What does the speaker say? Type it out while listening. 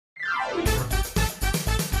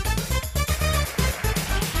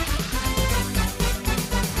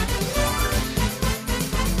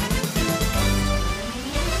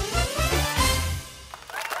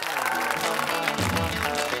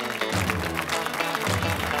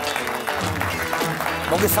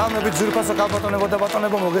მოგესალმებით ძვირფასო ქალბატონებო და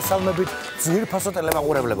ბატონებო, მოგესალმებით ძვირფასო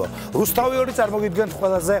ტელემაყურებლებო. რუსთავი 2 წარმოგიდგენთ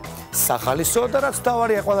ყველაზე სახალისო და რაც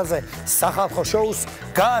თავარია ყველაზე სახალხო შოუს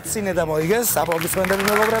გააცინე და მოიგეს. აპლოდისმენტები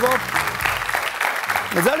მეგობრებო.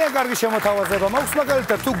 ძალიან კარგი შემოთავაზება მაქვს,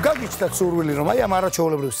 მაგალითად თუ გაგიჩნდათ სურვილი რომ აი ამ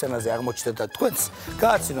არაჩვეულებრივ სცენაზე აღმოჩნდეთ და თქვენს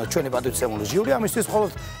გააცინოთ ჩვენი პატივცემული ჟიური, ამისთვის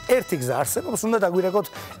მხოლოდ ერთი გზა არსებობს, უნდა დაგვირეკოთ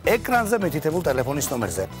ეკრანზე მითითებულ ტელეფონის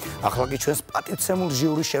ნომერზე. ახლა კი ჩვენს პატივცემულ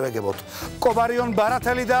ჟიურის შევეგებოთ. კობარიონ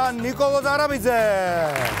ბარათელი და ნიკოლო ზარაბიძე.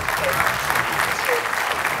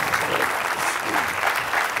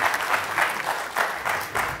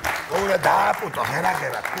 დააპუტო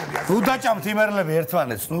ღერაღერა ნუ დაჭამთ იმერლები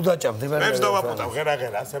ერთმანეთს, ნუ დაჭამთ იმერლები. მეც დავაპუტავ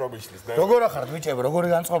ღერაღერა, ასე რომ ისლის და. როგორ ახართ ბიჭები, როგორი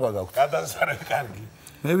განწყობა გაქვთ? გადასარევი კარგი.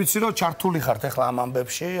 მე ვიცი რომ ჩართული ხართ ახლა ამ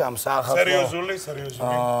ამბებში, ამ სერიოზული.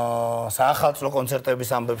 საახალწლო კონცერტების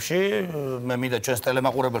ამბებში. მე მინდა ჩვენს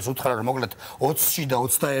ტელემაყურებელს უთხრა რომ მოკლედ 20-ში და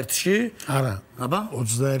 21-ში. არა, აბა?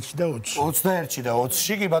 21-ში და 20-ში. 21-ში და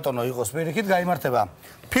 20-ში კი ბატონო იყოს პირიქით გაიმართება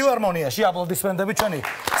ფილარმონიაში აპლოდისმენტები ჩვენი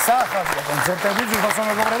საახალწლო კონცერტები ძვირფასო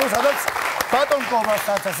მეგობრებო, სადაც ბატონ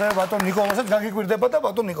კობასაც ასე ბატონ ნიკოლასაც გაგიკვირდება და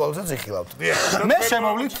ბატონ ნიკოლასაც იხილავთ. მე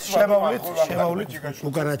შემოვლით.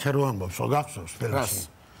 უკანაჩა რო ამბობს, ხო გახსოვს ფილმში?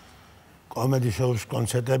 კომედი შოუს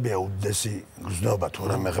კონცერტებია უდესი გზნობა თუ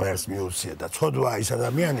რამე ღმერთს მიუცია და ცოდვა ის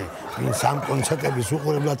ადამიანი, ვინც ამ კონცერტების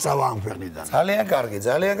უყურებლად წავა ამ ქვეყნიდან. ძალიან კარგი.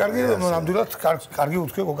 ნამდვილად კარგი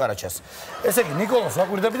უთქვია კოკარაჩას. ესე იგი ნიკოლას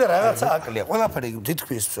ვაკვირდები და რაღაცა აკლია. ყველაფერი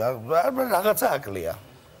თითქმის რაღაცა აკლია.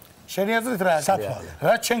 შენი აზრით რა აკლია?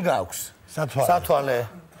 რა ჩვენ გაქვს? სათვალე.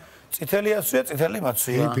 წითელი აცვია, წითელი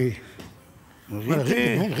მაცვია.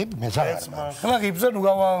 ღიპი მეცაა. ხლა ღიპზე ნუ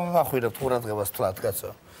გავახვირებ ყურადღებას თლათ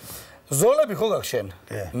კაცო. ზოლები ხო გაქვს შენ?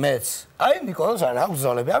 მეც. აი ნიკოლას არ აქვს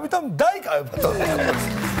ზოლები, ამიტომ დაიკავე ბატონო.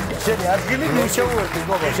 შენი ადგილი მიშეუერთი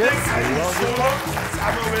გოგო, შენ?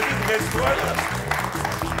 სამოვედი დღეს თუ არა.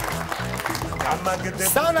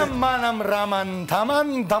 სანამ მანამ რამან თამან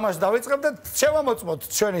თამაშს დავიწყებ და შევამოწმოთ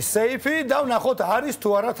ჩვენი სეიფი და ვნახოთ არის თუ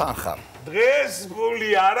არა თანხა. დღეს ფული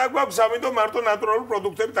არა გვაქვს, ამიტომ მარტო ნატურალური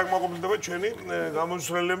პროდუქტებით დაგმოყოლდება ჩვენი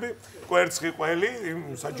გამოსვლელები, კვერცხი ყველი იმ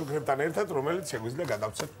საჩუქრებთან ერთად, რომელიც შეგვიძლია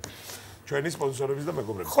გადავცეთ ჩვენი სპონსორების და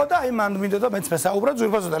მეგობრების. ხო და აი მან მინდოდა მეც მესაუბრა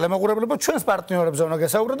ძვირფასო ტელემაყურებლებო, ჩვენს პარტნიორებზე უნდა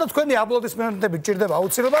გესაუბროთ და თქვენი აპლოდისმენტები გჭირდება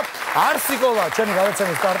აუცილებლად. არსიკოლა ჩვენი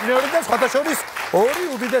გადაცემის პარტნიორი და სხვათა შორის ორი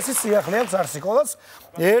უდიდესი სიახლე აქვს არსიკოლას.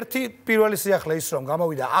 ერთი პირველი სიახლე ის რომ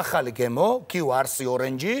გამოვიდა ახალი გემო, Q არსი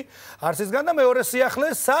ორენჯი, არსისგან და მეორე სიახლე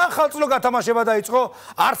საახალწლო გათამაშება დაიწყო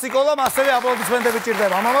არსიკოლამ, ასევე აპლოდისმენტები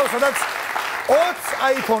გჭირდება. ამავე სადაც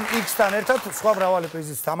 20 iPhone X-თან ერთად სხვა მრავალი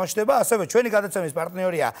პრიზიც თამაშდება, ასევე ჩვენი გადაცემის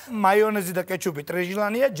პარტნიორია მაიონეზი და კეჩუპი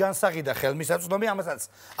ტრიჟილანია, ჯანსაღი და ხელმისაწვდომი, ამასაც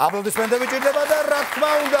აპლოდისმენტები გჭირდება და რა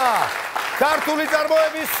თქმა უნდა, ქართული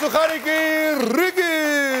წარმოების სუხარიკი რიგი.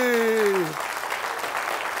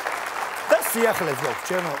 და სიახლეც გვაქვს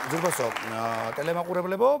ჩვენო ძვირფასო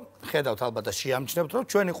ტელემაყურებლებო, ხედავთ ალბათ და შეამჩნევთ რომ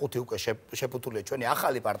ჩვენი ყუთი უკვე შეფუთულია ჩვენი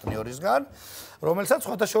ახალი პარტნიორისგან, რომელსაც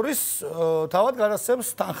სხვათა შორის თავად გადასცემს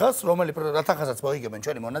თანხას, რა თანხასაც მოიგებენ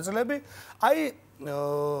ჩვენი მონაწილეები, აი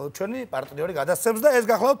ჩვენი პარტნიორი გადასცემს და ეს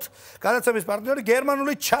გახლავთ გადაცემის პარტნიორი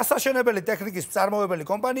გერმანული ჩასაშენებელი ტექნიკის მწარმოებელი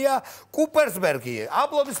კომპანია კუპერსბერგი.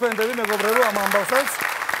 აპლოდისმენტები მეგობრებო ამ ამბავსაც.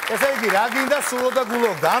 ესე იგი, რა გინდა სულო და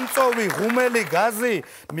გულო, გამწოვი, ღუმელი, გაზი,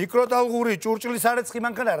 მიკროტალღური, ჭურჭლის არეცხი,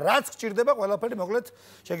 მანქანა, რაც გჭირდება, ყველაფერი მოკლედ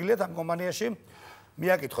შეგიძლიათ ამ კომპანიაში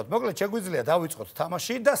მიაკითხოთ. მოკლედ შეგვიძლია დავიწყოთ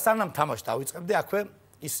თამაში და სანამ თამაში დავიწყებდი, აქვე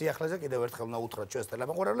ის სიახლეზე კიდევ ერთხელ უნდა უთხრათ ჩვენს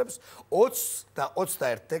ტელემაყურებლებს, 20 და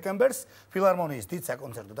 21 დეკემბერს ფილარმონიის დიდ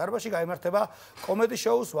საკონცერტო დარბაზში გაიმართება კომედი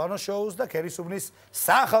შოუს, ვანო შოუს და ქერისუბნის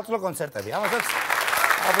საახალწლო კონცერტები. ამასაც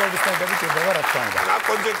აპლოდისმენტები გჭირდება რა თქმა უნდა. რა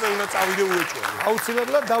კონცერტზე უნდა წავიდე უეჭველი.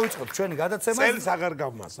 აუცილებლად დავიწყოთ ჩვენი გადაცემა. წელს აღარ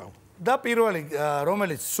გამასავ. და პირველი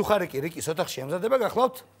რომელიც სუხარიკი რიკის ოთახში ემზადება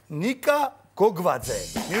გახლავთ ნიკა გოგვაძე.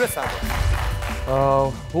 მივესალმოთ.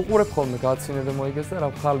 უყურებ ხოლმე გააცინე და მოიგეს და რა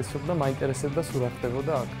ხალისობ და მაინტერესებდა სულ რა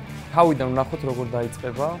ხდებოდა აქ. თავიდან ვნახოთ როგორ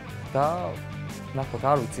დაიწყება და ნახოთ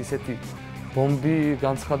არ ვიცი ისეთი ბომბი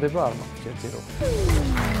განცხადება არ მაქვს ჯერჯერობით.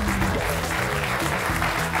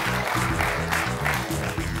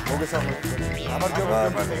 გამარჯობა.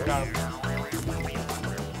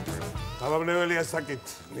 გამარჯვებელია საკით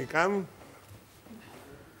ნიკამ.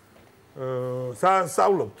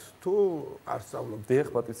 საუბრობთ თუ არ საუბრობთ? დიახ,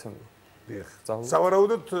 პატივცემული. დიახ.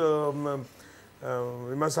 სავარაუდოდ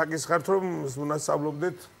იმას აკისხართ რომ უნდა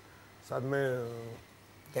საუბრობდეთ სადმე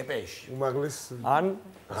დეპეში. უმაღლეს ან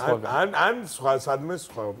სხვა სადმე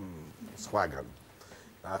სხვაგან.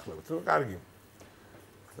 დაახლოებით. კარგი.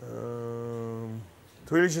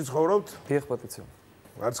 თბილისში ცხოვრობთ? დიახ, პატივცემული.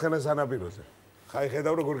 მარცხენა სანაპიროზე. ხაი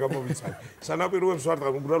ხედავ როგორ გამოვიცანი. სანაპიროებს ვარ და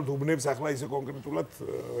უბრალოდ უბნებს ახლა ისე კონკრეტულად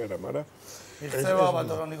ვერა, მაგრამ იხცევა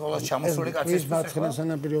ბატონო ნიკოლას ჩამოსული კაცის მარცხენა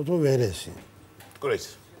სანაპირო თუ ვერესი. კრეს.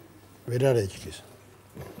 ვერ არეჭის.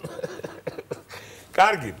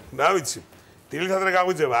 კარგი, რა ვიცი. დილითადრე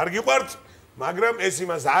გაგვიძება, არ გიყვართ, მაგრამ ეს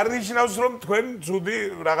იმას არ ნიშნავს, რომ თქვენ ძუდი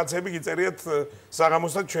რაღაცები გიწერიათ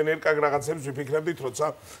საღამოსთან ჩვენ ერკაგ რაღაცებს ვიფიქრებდით, როცა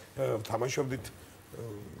თამაშობდით.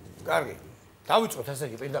 კარგი. დავიწყოთ ესე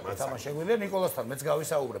იგი პირდაპირ თამაში შეგვიძლია ნიკოლასთან მეც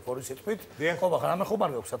გავისაუბრებ ორი სიტყვით. ხო ბახ, რამე ხომ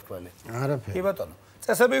არ გაქვს თქველი? არაფერი. კი ბატონო.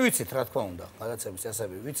 წესები ვიცით, რა თქმა უნდა. გადაცემის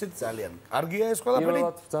წესები ვიცით, ძალიან კარგია ეს ყველაფერი.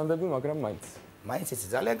 პირველად ბრძანდები, მაგრამ მაინც. მაინც იცი,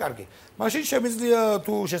 ძალიან კარგი. მაშინ შემიძლია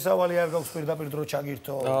თუ შესავალი არ გაქვს პირდაპირ დრო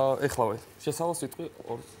ჩაგირთო. ეხლავე. შესავალს ვიტყვი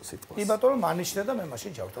ორ სიტყვას. კი ბატონო, მანიშნე და მე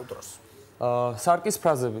მაშინ ჩავთავ დროს. სარკის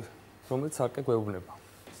ფრაზები, რომელიც სარკე გვეუბნება.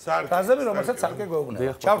 ფრაზები, რომელსაც სარკე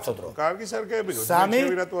გვეუბნება. ჩავწო დრო. კარგი სარკეები,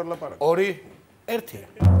 რატო არ ლაპარაკობ? 2 1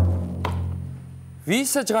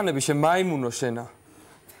 ვისა ჯღანები შენ მაიმუნო შენა?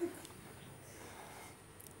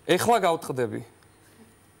 ეხლა გავტყდები.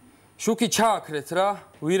 შუქი ჩააქრეთ რა,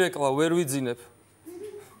 ვირეკლავ, ვერ ვიძინებ.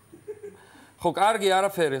 ხო, კარგი,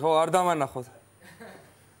 არაფერი, ხო, არ დამანახოთ.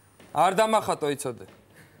 არ დამახატო, იცოდე.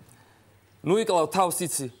 ნუ იკლავ თავს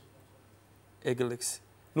იცი ეგლექსი.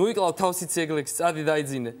 ნუ იკლავ თავს იცი ეგლექსი, წადი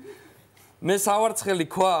დაიძინე. მე სავარცხელი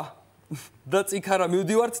ქვა და წიქარა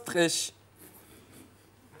მივდივართ ტყეში.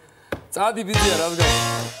 წადი ბიძია რადგან.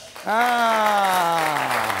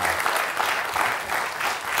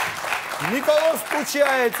 ნიკოლოს პუჩია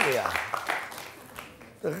ეწია.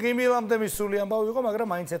 ღიმილამდე მისული ამბავი იყო, მაგრამ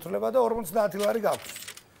მაინც ეთვლება და 50 ლარი გაქვს.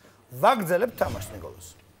 ვაგრძელებთ თამაშს ნიკოლოს.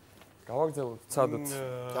 გავაგრძელებთ, ცადოთ.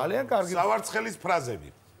 ძალიან კარგი. სავარცხელის ფრაზები.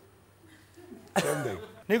 შემდეგ.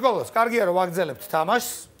 ნიკოლოს, კარგია რომ ვაგრძელებთ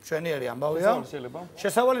თამაშს. ჩვენიერი ამბავია.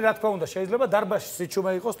 შესავალი რა თქმა უნდა, შეიძლება დარბაზში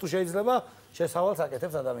სიჩუმე იყოს, თუ შეიძლება შესავალს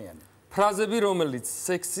აკეთებს ადამიანი. ფრაზები, რომელიც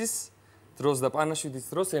სექსის დროს და პანაშვიდის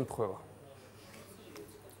დროს ემთხვევა.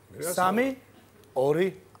 3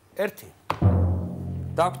 2 1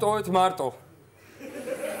 დაგტოვეთ მარტო.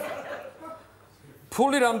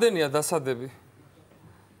 ფული რამდენია დასადები?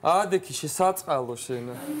 ადექი შესაწყალო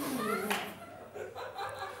შენა.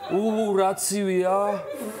 რაცივია.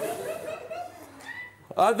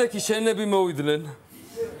 ადექი შენები მოვიდნენ.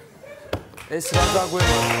 ეს რა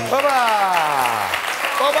დაგვემა? ბაბა!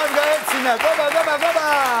 კობას გაეცინა, კობა.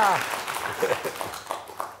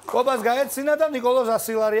 კობას გაეცინა და ნიკოლოს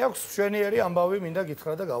 100 ლარი აქვს, შვენიერი ამბავი მინდა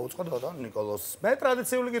გითხრა და გაუწყოთ ბატონ ნიკოლოს. მე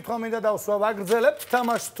ტრადიციული კითხვა მინდა დავსვა, ვაგრძელებთ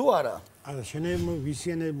თამაშს თუ არა? არა, შენები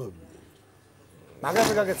ვისიანები მოვიდნენ.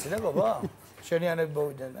 მაგაზე გაგეცინა კობა? შენიანები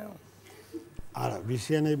მოვიდნენ, ნე? არა,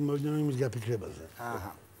 ვისიანები მოვიდნენ იმის გაფიქრებაზე.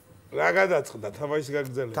 აჰა. რა გადაწყდა თამაშის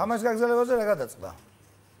გაგრძელება? თამაშის გაგრძელებაზე რა გადაწყდა?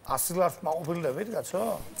 100 ლარს მაყოფილდებით, კაცო?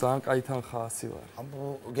 ძალიან კაი თანხაა 100 ლარი.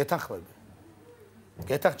 გეთანხმები.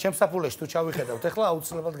 გეთახ ჩემს საფულეში თუ ჩავიხედავთ, ეხლა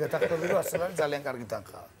აუცილებლად გეთანხმები, რომ 100 ლარი ძალიან კარგი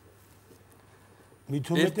თანხაა.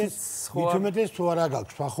 მithumetes თუ არა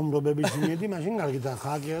გაქვს ხუმრობების იმედი, მაშინ კარგი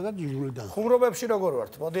თანხაა კი არა და ჯიჟული თანხა. ხუმრობებში როგორ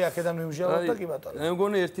ვართ? მოდი აქედან მივიჟავოთ და კი ბატონო. მე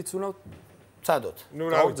მგონი ერთიც უნდა წადოთ. ნუ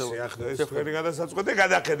რა ვიცი, ახლა ეს თქვენი გადასაწყვეტე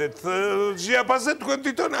გადახედეთ. შეაფასეთ თქვენ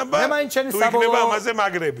თვითონ აბა. მე მაინც ჩემი იქნება ამაზე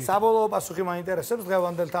მაგრები. საბოლოო პასუხი მაინტერესებს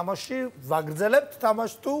დღევანდელ თამაშში. ვაგრძელებთ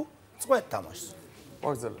თამაშს თუ წყვეთ თამაშს?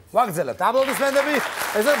 ვაგრძელებთ. ვაგრძელებთ. აპლოდისმენტები.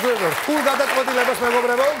 ესე რთულ გადაწყვეტილებას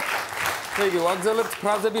მეგობრებო. შეიგი, ვაგრძელებთ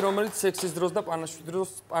ფრაზები, რომელიც სექსის დროს და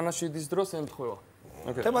პანაშვიდის დროს ემთხვევა.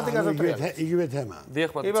 თემატიკაზე ტრიალი. იგივე თემა. დიახ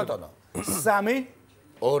ბატონო. კი ბატონო. 3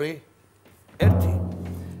 2 1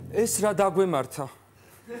 ეს რა დაგვემართა?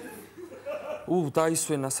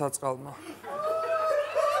 დაისვენა საწყალმა.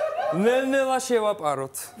 ნელ-ნელა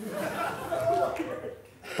შევაპაროთ.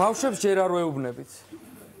 ბავშვებს ჯერ არ ვეუბნებით.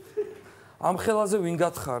 ამ ხელაზე ვინ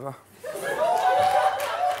გათხარა?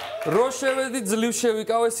 რო შევედი ძლივ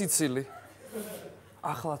შევიკავე სიცილი.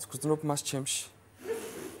 ახლაც გრძნობ მას ჩემში.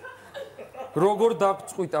 როგორ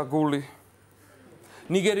დაგწყვიტა გული.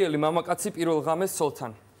 ნიგერიელი მამაკაცი პირველ ღამეს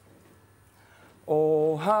სოლთან.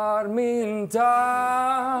 არ მინდა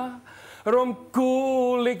რომ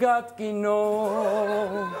გული გატკინო.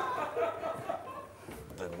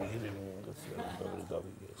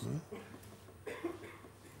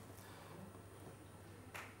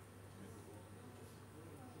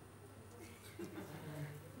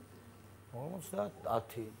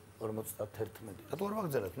 რატო არ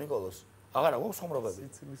ვაგრძელებთ ნიკოლოს? აღარა გვაქვს ხუმრობები?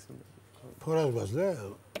 ფორას გვაძლე?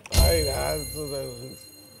 აი რა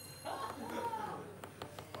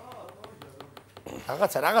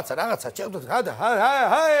რაღაცა ჩავდოთ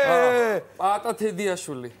ჰაი პატა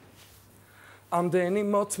თედიაშვილი ამდენი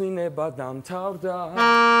მოწმინება დამთავრდა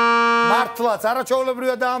მართლაც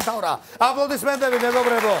არაჩვეულებრივად დაამთავრა. აპლოდისმენტები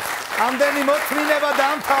მეგობრებო. ამდენი მოთმინება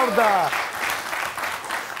დაამთავრდა.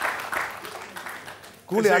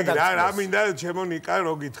 გული არ დაგწევს. რა მინდა ჩემო ნიკა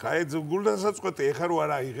რო გითხრა, გულდასაწყვეტი ეხა რო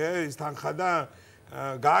არ აიღე ის თანხა და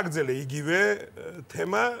გააგრძელე იგივე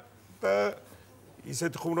თემა და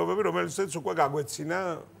ისეთ ხუმრობები, რომელსაც უკვე გაგვეცინა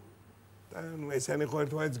და ესენი ხო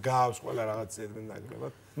ერთმანეთს გაავს ყველა რაღაც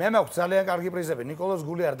ნაკლებად. მე მაქვს ძალიან კარგი პრიზები. ნიკოლოზ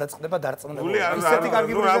გული არ დაწყდება დარწმუნებული. გული ისეთი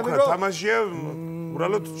კარგი პრიზები რო თამაშია,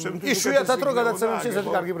 უბრალოდ იშვიათად რო გადაცემებში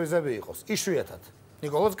ესეთი კარგი პრიზები იყოს. იშვიათად.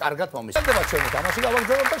 ნიკოლოზ კარგად მომისმენდება ჩვენი თამაში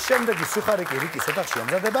გავაგრძელებთ და შემდეგი სიხარიკი რიკის ოთახში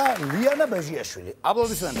ამზადება ლიანა ბეჟიაშვილი.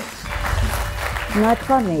 აპლოდისმენტები.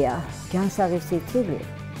 ნათქვამია, ჯანსაღი სიცილი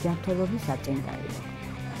ჯანმრთელობის აწინდარია.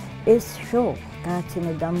 ეს შოუ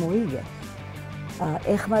გააცინე და მოიგე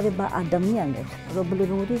ეხმარება ადამიანებს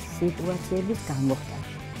პრობლემური სიტუაციების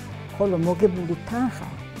გამოხდაში, ხოლო მოგებული თანხა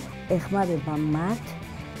ეხმარება მათ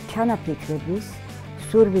ჩანაფიქრების,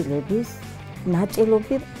 სურვილების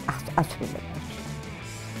ნაწილობრივ ასრულებაში.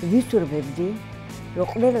 ვისურვებდი, რომ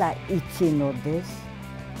ყველა იცინოდეს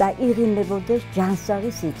და იღიმებოდეს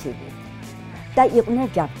ჯანსაღი სიცილით და იყვნენ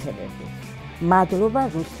ჯანმრთელები. მადლობა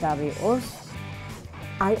რუსთავი ორს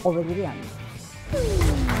აი ყოველივე ამის.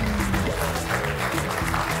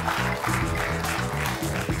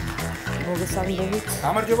 მოგესალმებით.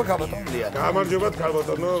 გამარჯობა ქალბატონო ლიანა. გამარჯობათ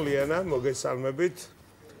ქალბატონო ლიანა, მოგესალმებით.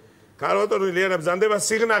 ქალბატონო ლიანა ბრძანდება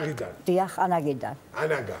სიღნაღიდან. დიახ, ანაგიდან.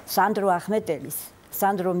 ანაგა. სანდრო ახმეტელის,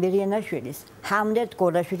 სანდრო მირიანაშვილის, ჰამლეტ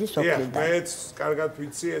გოლაშვილის ოფლიდან. მეც კარგად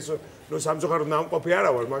ვიცი, ესო ნუ სამწუხაროდ ნამყოფი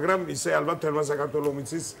არა ვარ, მაგრამ ისე ალბათ თელმა საქართველოს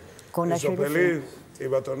მიცის სოფელი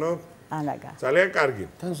ტიბატონო ანაგა. ძალიან კარგი.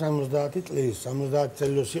 თან 70 წლის, 70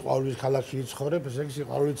 წელს სიყვარულის ქალაქში იცხოვრებ, ესე იგი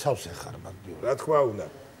სიყვარული ცავს ეხარ მაგდიო. რა თქმა უნდა.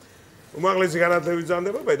 უმაღლესი განათლებით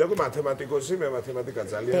ბრძანდება პედაგოგი, მათემატიკოსი, მე მათემატიკა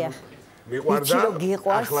ძალიან მიყვარდა.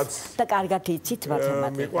 ახლაც და კარგად იცით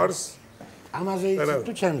მათემატიკას. მიყვარს. ამაზე იცით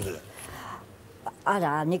თუ ჩემზე?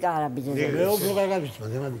 არა, ნიკა არა ბიზნესი. მე უფრო კარგად ვიცი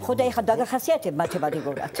მათემატიკას. ხო და ეხა დაგახასიათებ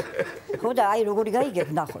მათემატიკურად. ხო და აი როგორი გაიგებ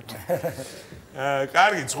ნახოთ.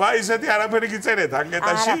 კარგი, სხვა ისეთი არაფერი გიწერეთ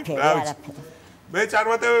ანკეტაში. მე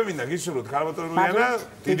წარმატებები მინდა გისურვოთ ქალბატონო ლიანა,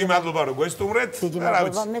 დიდი მადლობა რომ გვესტუმრეთ. რა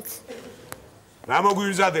ვიცი. რა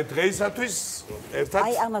მოგვიზადეთ დღეისათვის ერთად?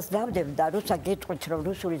 აი ამას დავდებ და როცა გეტყვით რომ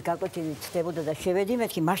რუსულის გაკვეთილი ხდებოდა და შევედი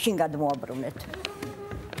მეთქი მაშინ გადმოაბრუნეთ.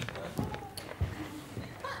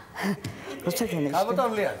 როცა გენეს.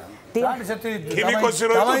 ქალბატონო ლიანა. ძალიან ისეთი ქიმიკოსი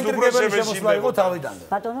რო უფრო შემოსვლა იყო თავიდანვე.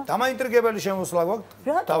 ბატონო? დამაინტრიგებელი შემოსვლა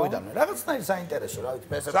გვაქვს თავიდანვე. რაღაცნაირი საინტერესო, რა ვიცი,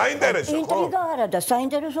 მე საინტერესო ხო? ინტრიგა არა და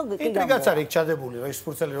საინტერესო კი. ინტრიგაც არის ჩადებული, რომ ეს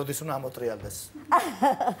სპურცელი როდის უნდა ამოტრიალდეს.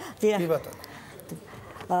 კი ბატონო.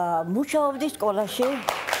 მუშაობდი სკოლაში.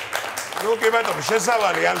 ნუ კი ბატონო,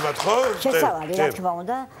 შესავალი ალბათ ხო? შესავალი, რა თქმა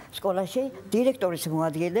უნდა, სკოლაში დირექტორის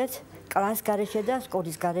მოადგილედ კლას გარეშე და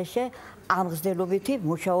სკოლის გარეშე ამღზნელობითი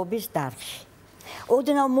მუშაობის დარგში.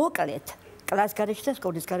 ოდნავ მოკლედ კლას გარეშე და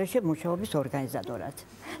სკოლის გარეშე მუშაობის ორგანიზატორად.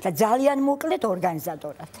 და ძალიან მოკლედ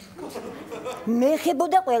ორგანიზატორად.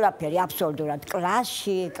 მეხებოდა ყველაფერი აბსოლუტურად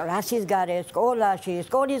კლასში, კლასის გარე, სკოლაში,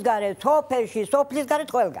 სკოლის გარე, სოფელში, სოფლის გარე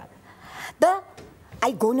ყველგან. და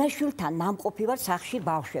აი გონაშვილთან ნამყოფი ვარ სახში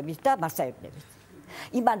ბავშვების და მასწავლებლების.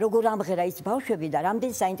 იმან როგორ ამღერა ის ბავშვები და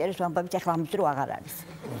რამდენი საინტერესო ამბავით ახლა ამის რო აღარ არის.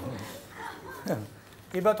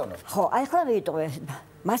 კი ბატონო. ხო, აი ახლა ვიტყვე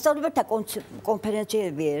მასწავლებელთა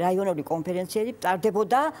კონფერენციები, რაიონული კონფერენციები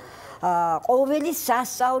ტარდებოდა ყოველი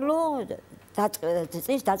სასწავლო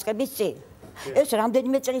წლის დაწყების წინ. ეს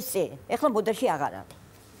რამდენიმე წლის წინ. ახლა მოდაში აღარ არის.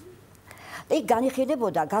 იქ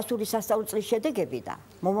განიხილებოდა გასული სასწავლო წლის შედეგები და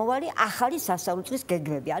მომავალი ახალი სასწავლო წლის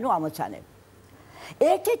გეგმები, ანუ ამოცანები.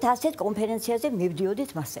 ერთ-ერთ ასეთ კონფერენციაზე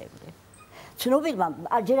მივდიოდით მასწავლებლები. ცნობილმა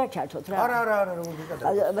ჯერ არ ჩართოთ რა. არა, როგორ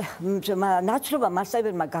გიკადრებთ. ნაცნობმა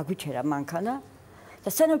მასწავლებელმა გაგვიჩერა მანქანა და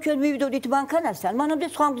სანამ ჩვენ მივიდოდით მანქანასთან, მანამდე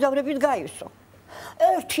სხვა მგზავრებით გაივსო.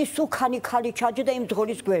 ერთი სუქანი ქალი ჩაჯდა იმ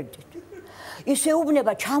ძღოლის გვერდით. ისე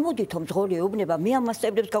უბნება, ჩამოდითო მძღოლი უბნება, მე ამ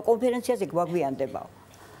მასწავლებლებს კონფერენციაზე გვაგვიანდებაო.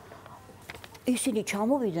 ისინი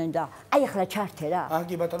ჩამოვიდნენ და აი ახლა ჩართე რა.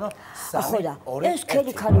 კი ბატონო. ხო და ეს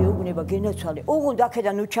ქალი ქალი უბნება გენაცვალე. უგუნ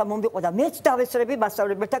აქედან ნუ ჩამომიყო და მეც დავესწრები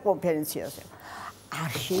მასწავლებელთა კონფერენციაზე.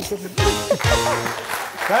 არ შეიძლება.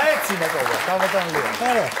 გაეცინა ყოლა, ქალბატონო ლიანა.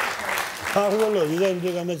 არა. აღოლო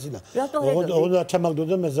იდეა გამეცინა. ოღონდ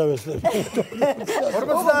ჩამაგდოდა მე დავესწრები.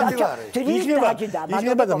 50 ლარი.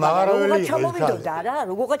 იქნება და მაღაროველი იყო. ჩამოვიდოდა რა,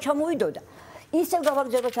 როგორღა ჩამოვიდოდა. ისევ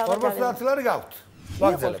გავაგზავნოთ აღარ. 50 ლარი გაქვთ.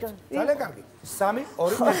 ვაგზავნებთ. ძალიან კარგი. 3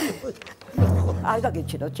 2 1. არ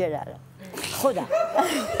გაგიჩინოთ ჯერ არა. ხო და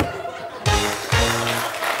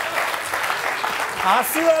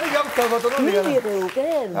 100 ლარი გაქვთ ბატონო ლიანა. მივიღე უკვე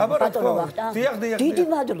ბატონო ვახტა. დიდი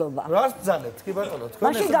მადლობა. რას ბრძანებთ კი ბატონო თქვენ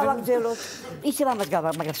მაშინ გავაგზავნოთ. ისევ ამას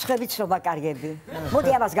მაგრამ სხვებიც რომ აკარგები.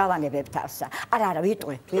 მოდი ამას გავანებებ თავს. არა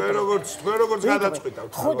ვიტყვი. თქვენ როგორც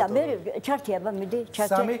გადაწყვიტავთ. ხო და მე ჩარტი აბა მიდი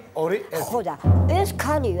ჩარტი. 3 2 1. ხო და ეს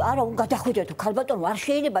ქალი არა გადახვიდეთ ქალ ბატონო არ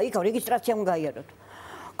შეიძლება იქ რეგისტრაცია უნდა გაიაროთ.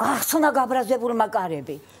 გახსნა გაბრაზებულმა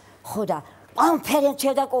კარები. ხო და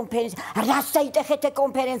კონფერენცია და კონფერენცია რას დაიტეხეთ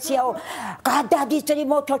კონფერენციაო გადადის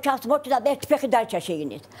რიმოთოჩას მოთო და ერთ ფეხი დარჩა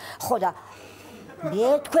შეინით ხო და მე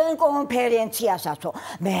თქვენ კონფერენციასაცო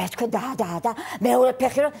მე თქვენ და მეორე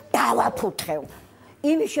ფეხი რომ დავაფუთხევ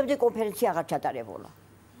იმის შემდეგ კონფერენცია აღარ ჩატარებულა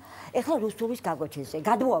ეხლა რუსულის გაკვეთილზე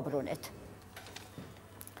გადმოაბრუნეთ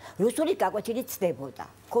რუსული გაკვეთილი ცდებოდა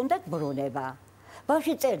ჰქონდათ ბრუნება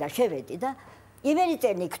ბავშვი წერდა შევედი და იმენი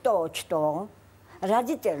წერნი ქტო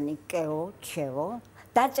Raditelni keo chevo,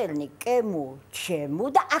 dacelni kemu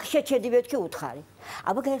chemu და აქ შეჩედივეთ კი უთხარი.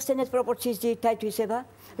 აბა გაიხსენეთ პროპორციის ძირითადად ისება,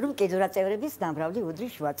 რომ კიდურა წევრების ნამრავლი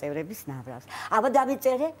უდრის შუა წევრების ნამრავლს. აბა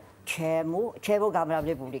დავიწერე ჩემო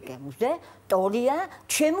გამრავლებული კემუზე, ტოლია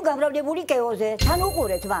ჩემო გამრავლებული კეოზე. თან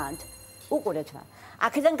უყურეთ მანდ. უყურეთ მან.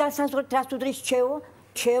 აქედან განსაზღვრეთ რას უდრის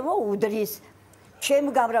ჩემო უდრის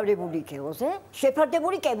ჩემ გამრავლებული კეოზე,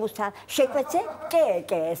 შეფარდებული კემუსთან, შეკვეცე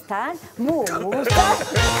კეკესთან, მუსთან.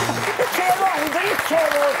 ჩემო უდრის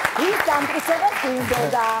ჩემო, ის დამტკიცება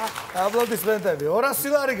უნდა. აპლოდისმენტები.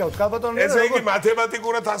 200 ლარი გაქვთ, გაბატონო. ესე იგი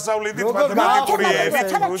მათემატიკურად ასავლიდით მათემატიკური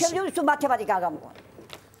ერის. ჩემს მათემატიკა გამოვა.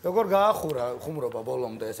 როგორ გაახურა ხუმრობა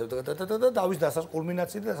ბოლომდე ესე და დავის დასას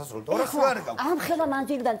კულმინაციით და დასასრულით. 200 ლარი გაქვთ. ამ ხელა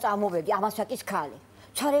მანძილიდან წამოვედი ამასაკის ქალი.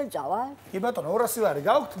 ჩარელწავა? კი ბატონო, 200 ლარი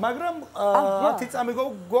გაქვთ, მაგრამ 10 წამი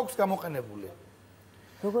გვაქვს გამოყენებული.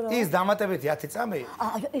 როგორ? ის დამატებითი 10 წამი?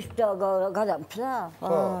 ის გადამფრა?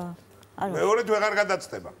 მეორე თუ აღარ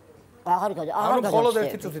გადაცდება. აღარ ანუ მხოლოდ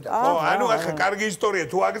ერთი წუთი და. ხო, ანუ ახლა კარგი ისტორია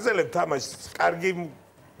თუ აგზელებთ ამას, კარგი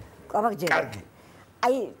გავაგზავნე. კარგი.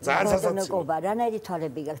 აი, ძალიან სასაცილო. რანაირი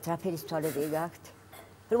თვალები გაქვთ, რაფერის თვალები გაქვთ?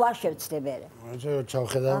 რომ არ შევცდებერე.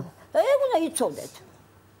 ჩავხედავ. ეგ უნდა იცოდეთ.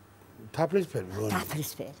 თაფლისფერი.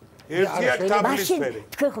 თაფლისფერი. ერთია თაფლისფერი.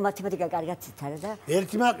 თქვენ ხო მათემატიკა კარგად ცით არა და?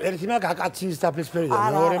 ერთმა გაკაციის თაფლისფერი და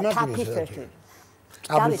მეორე მაგ თაფლისფერი.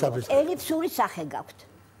 თაფლისფერი. ელიფსური სახე გაქვთ.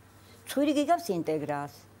 ცხვირი გიგავს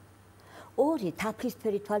ინტეგრალს. ორი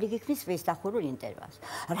თაფლისფერი თვალი გიქმნის ვესტახურულ ინტერვალს.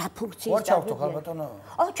 რა ფუნქციის არ ჩავთო ხარ ბატონო?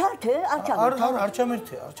 ჩართე, არ ჩავთო. არ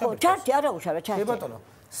ჩამერთე, არ ჩამერთე. ჩართე, არა უშავე, ჩართე. კი ბატონო.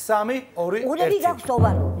 3 2 1. ურები გაქვთ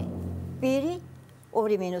ოვალური. პირი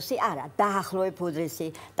 2 მინუსი არა, დაახლოებ უდრესი.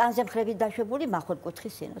 ტანზე მხრებით დაშვებული მახორკუთხი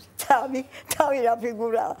სინუსი. თავი რა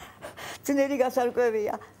ფიგურაა. ძნელი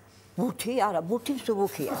გასარკვევია. ბურთი არა, ბურთი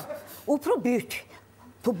მსუბუქია. უფრო ბირთი.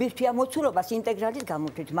 თუ ბირთია მოცულობას ინტეგრალის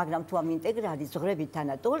გამოთვით, მაგრამ თუ ამ ინტეგრალის ზღვრებით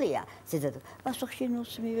თანატოლია, ზედად პასუხში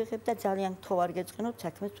ნულს მივიღებ და ძალიან თქო არ გეწყინოთ,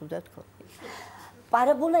 საქმე თუდად ხო.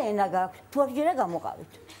 პარაბოლა ენა გაქვთ, თუ აღჯერა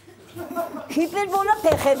გამოყავით. ჰიპერბოლა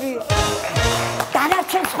ფეხები.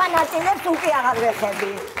 დანარჩენ სხვა ნაწილებს უკვე აღარ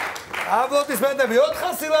ვეხები. აპლოდისმენტები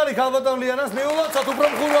 400 ლარი გაბატონ ლიანას მიულოცოთ უფრო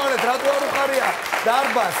მხურვალეთ, რატო არ უყარია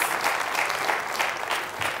დარბას.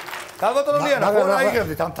 გაბატონ ლიანა, ხო რა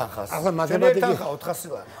იგებდით ამ თანხას? ახლა მათემატიკა 400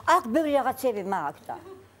 ლარი. აქ ბევრი რაღაცები მაქვს და.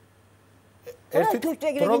 ერთი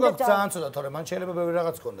დრო გაქვთ ძალიან ცოტა, თორემ მან შეიძლება ბევრი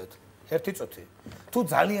რაღაც გქონდეთ. ერთი წუთი. თუ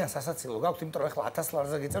ძალიან სასაცილო გაქვთ, იმიტომ რომ ახლა 1000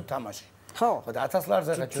 ლარზე გიწევთ თამაში. ხო. ხო და 1000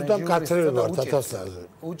 ლარზე რა ჩვენ თუნდაც კაცრები ვართ 1000 ლარზე.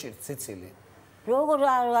 უჭირთ სიცილი. როგორ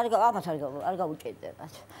ამას არ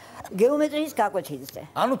გაუჭირდებათ. გეომეტრიის გაკვეთილზე.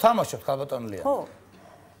 ანუ თამაშობთ გაბატონ ლიანა. ხო.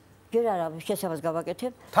 ჯერ არა შესაძლოა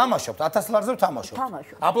გავაკეთებ. თამაშობთ 1000 ლარზე ვთამაშობთ.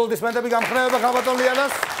 თამაშობ. აპლოდისმენტები გამხნევება გაბატონ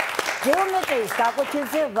ლიანას. გეომეტრიის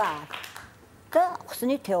გაკვეთილზე ვარ. და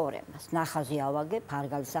ხსნით თეორემას. ნახაზი ავაგე,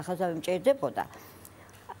 ფარგალის სახაზავი მჭირდებოდა.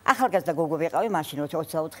 ახალგაზრდა გოგო ვიყავი მაშინ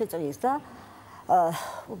 24 წლის და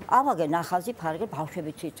ავაგე ნახაზი ფარგალი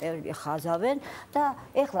ბავშვები წიწევი ხაზავენ და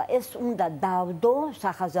ეხლა ეს უნდა დავდო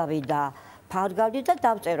სახაზავი და ფარგალი და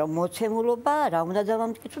დავწერო მოცემულობა რა უნდა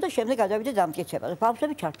დავამტკიცო და შემდეგ გადავიდე დამტკიცებას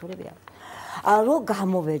ბავშვები ჩართულები არა რო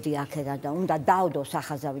გამოვედი აქედან და უნდა დავდო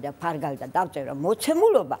სახაზავი და ფარგალი და დავწერო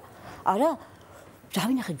მოცემულობა არა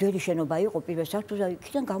დავინახე ძველი შენობა იყო პირველ სართულზე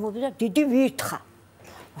იქიდან გამოვიდა დიდი ვირთხა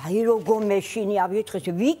აი როგორ მეშინი ავითხეს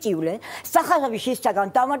ვიკივლე სახაზავი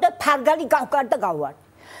შესაგან დამარდა ფარგალი გავკარ და გავარ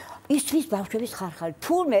ისთვის ბავშვების ხარხალი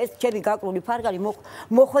თურმე ეს ჩემი გაკრული ფარგალი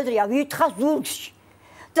მოხვედრია ვირთხა ზურგში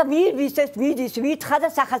და მიდის ეს მიდის ვირთხა და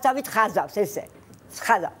სახაზავით ხაზავს ესე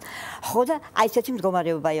ხაზა ხო და აი ესეთი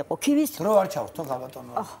მდგომარეობა იყო ქიმის დრო არ ჩავრთო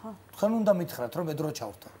გაბატონო თქვენ უნდა მითხრათ რომ მე დრო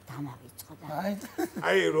ჩავრთო დამავიწყო და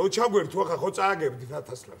აი რო ჩაგვერთ ახლა ხო წააგებდით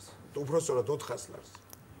 1000 ლარს უბრალოდ 400 ლარს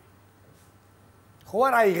ხო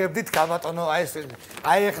არ აიღებდით გამატონო აი ეს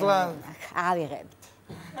აი ახლა ავიღებთ.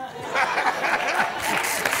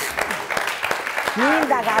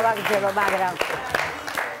 მინდა გავაგრძელო, მაგრამ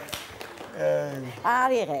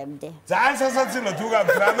ავიღებდი. ძალიან სასაცილო თუ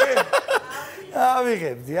გაქვთ რამე?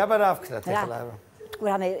 ავიღებდი, აბა რა ვქნათ ახლა?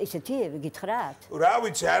 რამე ისეთი გითხრათ? რა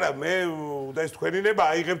ვიცი, არა, მე და ეს თქვენინება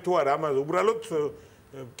აიღებ თუ არა, ამაზე უბრალოდ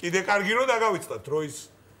კიდე კარგი რომ დაგავიწყდათ დროის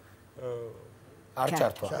არ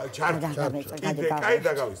ჩართვა. კიდე კაი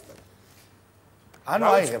დაგავიწყდათ. ანუ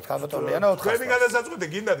აიღებთ გამატონიანა 400. თქვენი გადასაწყვეტი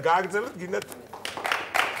გინდათ გააგრძელოთ, გინდათ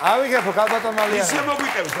ავიღებო გამატონიანა. ისე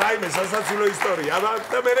მოგვიყევთ რაიმე სასაცილო ისტორია,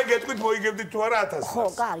 და მე გეტყვით მოიგებდით თუ არა 1000. ხო,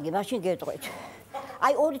 კარგი, მაშინ გეტყვით.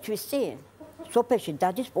 აი 2 თვის წინ სოფელში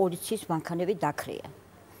დადის პოლიციის მანქანები დაქრია.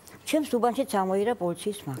 ჩემს უბანში წამოირა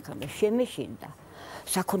პოლიციის მანქანა, შემეშინდა.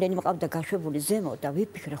 საქონელი მყავდა გაშვებული ზემო და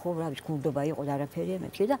ვიფიქრე ხო რა ვიცი გულდობა იყო და არაფერი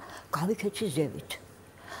ემეთქი და გავიქეცი ზევით.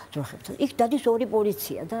 ძროხებთან. იქ დადის 2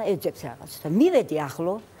 პოლიცია და ეძებს რაღაც და მივედი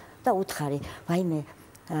ახლო და უთხარი, ვაიმე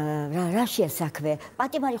რა შეა საქმე?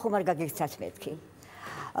 პატიმარი ხომ არ გაგიქცათ მეთქი?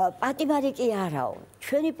 პატიმარი კი არაო.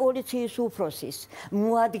 ჩვენი პოლიციის უფროსის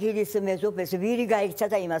მოადგილის მეზობელს ვირი გაიქცა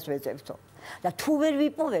და იმას ვეძებთო. და თუ ვერ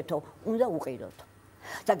ვიპოვეთო, უნდა უყიდოთო.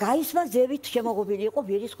 და გაისმა ზევით შემოღობილი იყო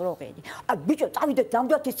ვირის ყროყინი. ა ბიჭო, წავიდეთ,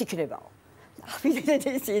 ნამდვილად ის იქნებაო. ავიდეთ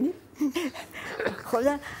ისინი. ხო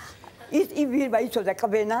და ის ვირმა იცოდა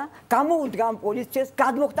ყვენა, გამოუდგა ამ პოლიციას,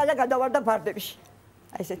 გადმოხტა და გადავარდა ბარდებში.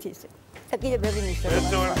 აი ესეთი ისე. და კიდე ბევრი ნიშნება.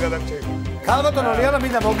 ერთგვარი გადარჩევა. გამატონო ლიანა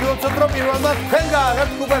მინდა მოგივოცოთ რომ პირველად თქვენ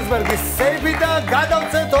გააღებთ კუპერსბერგის სეიფი და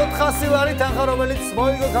გადავწეთ 400 ლარი თანხა რომელიც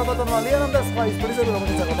მოიგო გამატონო ლიანამ და სხვა ის პრიზები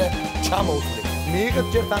რომელიც აყოლე ჩამოუწვდით. მიიღეთ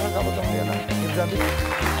ჯერ თანხა გამატონო ლიანა. იბრძანდით.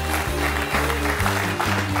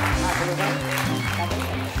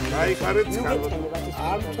 გაიხარეთ გამატონო.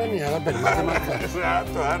 არ თქვენი არაფერი მათემატიკა.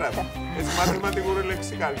 რატო არა? ეს მათემატიკური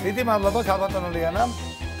ლექსი კარგი. დიდი მადლობა გამატონო ლიანამ.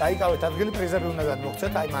 დაიკავეთ ადგილი პრიზები უნდა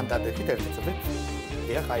გადმოგცეთ აი მან დადებით ერთი წუთით.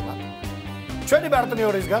 დიახ აი მან. ჩვენი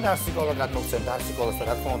პარტნიორისგან არსიკოლა გადმოგცემთ არსიკოლას და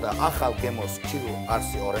რა თქმა უნდა ახალ გემოს ჩილო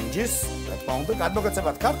არსი ორენჯის რა თქმა უნდა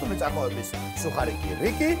გადმოგეცემათ ქართული წარმოების სუხარიკი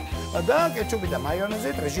რიკი და კეჩუპი და მაიონეზი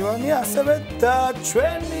რეჟივანია ასევე და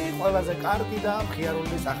ჩვენი ყველაზე კარგი და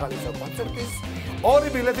მხიარული სახალისო კონცერტის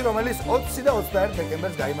 2 ბილეთი რომელიც 20 და 21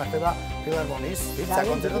 დეკემბერს გაიმართება ფილარმონიის დიდ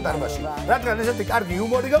საკონცერტო დარბაზში. რადგან ესეთი კარგი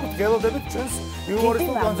იუმორი გაქვთ, გელოდებით ჩვენს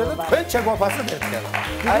იუმორისტულ კონცერტებს თქვენ შეგვაფასეთ ერთხელ.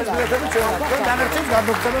 აი ეს ბილეთები ჩვენ დანარჩენს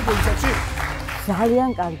გადმოგცემენ პულსებში. ძალიან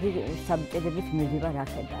კარგი საბჭედებით მივიდა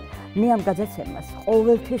რაკედან. მე ამ გადაცემას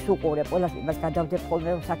ყოველთვის უყურებ, ყველას იმას გადავდებ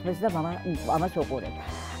ხოლმე საქმეს და ამას უყურებ.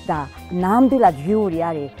 და ნამდვილად ჟიური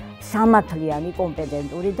არის სამართლიანი,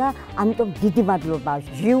 კომპეტენტური და ამიტომ დიდი მადლობა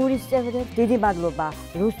ჟიურის წევრებს, დიდი მადლობა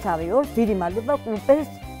რუსთავი ორს, დიდი მადლობა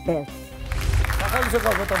კუპერსბერგს. ახალისო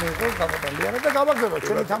გამოტონი იყო გამოტონია და გავაგზავნოთ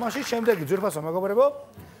ჩვენი თამაშის შემდეგი ძვირფასო მეგობრებო.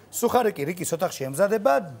 სუხარიკი რიკის ოთახში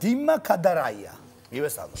ემზადება დიმა ქადარაია.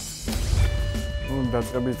 მივესალმოთ.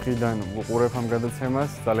 დაწყებით დღიდან ვუყურებ ამ გადაცემას,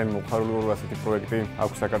 ძალიან მოხარული ვარ ასეთი პროექტი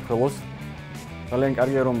აქვს საქართველოს. ძალიან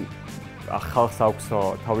კარგია რომ ხალხს აქვს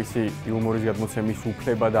თავისი იუმორის გადმოცემის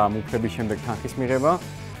უფლება და ამ უფლების შემდეგ თანხის მიღება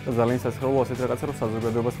და ძალიან სასწაულოა ასეთ რაღაცა რომ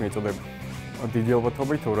საზოგადოებას მიეწოდება. დიდი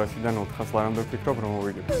ალბათობით 200-დან 400 ლარამდე ვფიქრობ რომ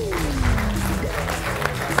მოვიგებ.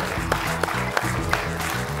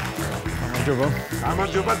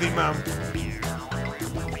 გამარჯობა დიმა.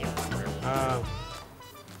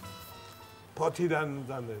 ფოთიდან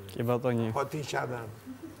დანდები. კი ბატონი. ფოთიშადან.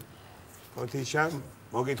 ფოთიშან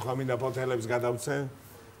მოგითხვა მინდა ფოთელებს გადავცე.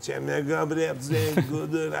 ჩემი გაბრებზე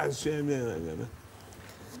გუდრა შემეღება.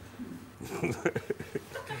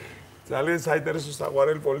 ძალიან საინტერესო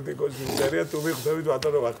საყვარელი პოლიტიკოსი მწერია თუ მიხვდებით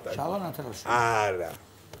ბატონო ვახტანგი. შალვა ნათელაშვილი. არა.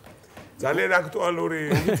 ძალიან აქტუალური.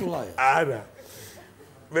 მიწულაია. არა.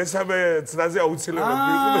 მესამე წრაზე აუცილებლად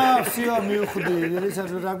მიხვდი. სია მიხვდი. ესაც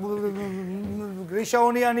რა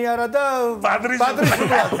გრიშაონიანი არა და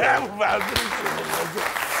პადრისულაძე.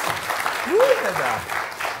 უედა.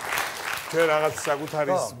 ჩვენ რაღაც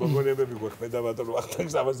საკუთარის მოგონებები გვეხვდა ბატონო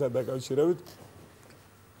ვახტანგს ამასთან დაკავშირებით.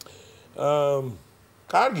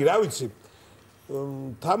 კარგი, რა ვიცი.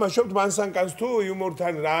 თამაშობთ მანსანკანს თუ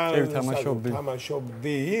იუმორთან რა თამაშობდი?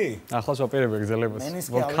 ახლაც ვაპირებ ეგზელებას.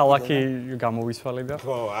 ქალაქი გამოვისვალე და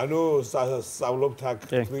ხო, ანუ სწავლობთ აქ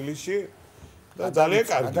თბილისში და ძალიან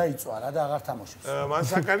კარგი. რა დაიწვა რა და აღარ თამაშობს.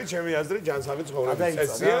 მანსანკანი ჩემი აზრით ჯანსაღი ცხოვრების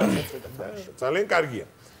წესია. ძალიან კარგია.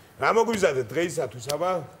 რა მოგვიზადეთ დღეისათვის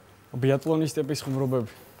აბა? ბიატლონისტების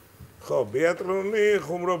ხუმრობები. ხო, ბიატლონი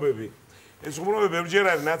ხუმრობები. ეს ხუმრობები ებჯერ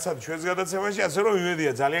არის ნაცად ჩვენს გადაცემაში, ასე რომ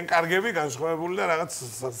იმედია ძალიან კარგები, განსხვავებული და რაღაც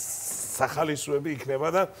სახალისოები იქნება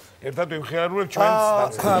და ერთად ვიმხიარებთ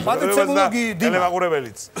ჩვენს პატრიცემოლოგი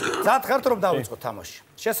ტელევაყურებელიც. ზად ხართ რომ დავიწყოთ თამაში.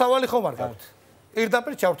 შესავალი ხომ არ გაქვთ?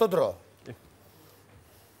 პირდაპირ ჩავთო დრო.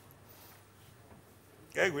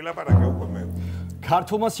 გვილაპარაკე უკვე მე.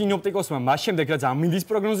 ქართულმა სინოპტიკოსმა მას შემდეგ რაც ამინდის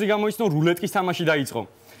პროგნოზი გამოიცნო, რულეტკის თამაში დაიწყო.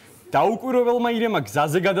 დაუკვირვებელმა ირემმა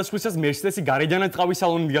გზაზე გადასვლისას მერსედესი გარედანაც ტყავის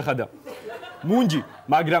სალონით გახადა. მუნჯი,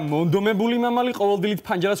 მაგრამ მონდომებული მამალი ყოველდღიურად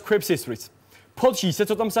ფანჯარას ქვებს ესვრის. ფოთში ისე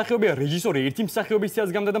ცოტა მსახიობია, რეჟისორი ერთი მსახიობის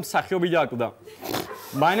თეატრს გამდა და მსახიობი დააკვდა.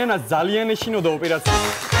 მაინანაც ძალიან ეშინოდა ოპერაცია.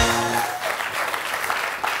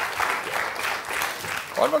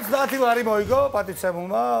 50 ლარი მოიგო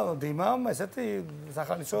პატიცემულმა დიმამ, ესეთი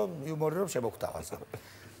სახალისო იუმორი რომ შემოგთავაზა.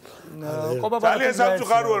 ძალიან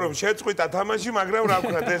სამწუხაროა რომ შეწყვიტა თამაში, მაგრამ რა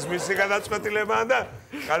ვქნათ, ეს მისი გადაწყვეტილებაა და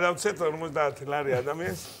გადავცეთ 50 ლარი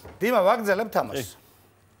ადამიანს. დიმა, ვაგრძელებ თამაშს.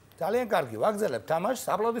 ძალიან კარგი, ვაგრძელებ თამაშს.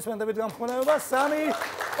 აპლოდისმენტებით გამხმოვნება 3,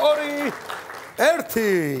 2,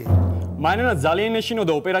 1. მაინანაც ძალიან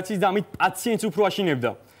ეშინოდა ოპერაციის და ამით პაციენტს უფრო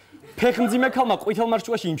აშინებდა. ფეხმძიმე ქალმა ყვითელ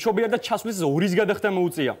მარშრუტში იმშობია და ჩასვლის 2-ის გადახდა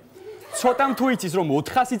მოუწია. ცოტამ თუ იცის რომ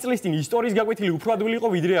 400 წლის წინ ისტორიის გაკვეთილი უფრო ადვილი იყო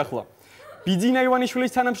ვიდრე ახლა. ბიძინა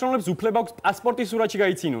ივანიშვილის თანამშრომლებს უფლება აქვს პასპორტის სურათში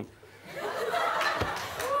გაიცინონ.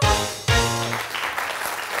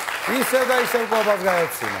 ისევ და ისევ ყობას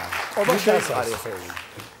გაეცინა. ყობა შეაცხარი ესე.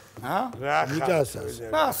 რა მიტასა.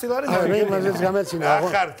 სილარი მე იმაზეც გამეცინა.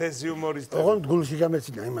 ახართ ეს იუმორისტი. ოღონდ გულში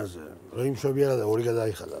გამეცინა იმაზე. რომ იმშობია და 2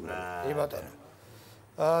 გადაიხადა. კი ბატონო.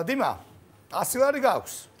 დიმა, 100 ლარი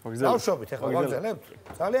გაქვს. დავშობით, ეხლა ვაგრძელებთ.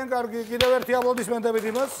 ძალიან კარგი, კიდევ ერთი აპლოდისმენტები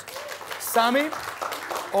დიმას. 3,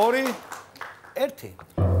 2, 1.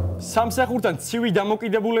 სამსახურთან ცივი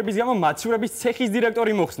დამოკიდებულების გამო მაცხოვრების ცეხის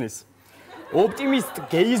დირექტორი მოხსნეს. ოპტიმისტ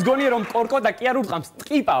გეის გონია რომ კორკოტა კი არ ურყამს,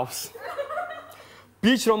 ტყიპავს.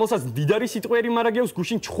 ბიჭ რომელსაც დიდარი სიტყვიერი მარაგებს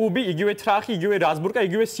გუშინ ჩხუბი, იგივე ტრახი, იგივე რაზბურკა,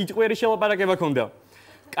 იგივე სიტყვიერი შელაპარაკება ჰქონდა.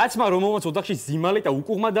 კაცმა რომელმაც ოთახში ზიმალე და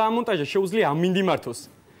უკუღმა დაამონტაჟა, შეუძლია ამინდი მართოს.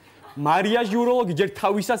 მარია ჟუროლოგი ჯერ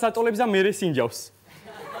თავისას ატოლებს და მერე სინჯავს.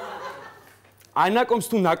 ანაკომს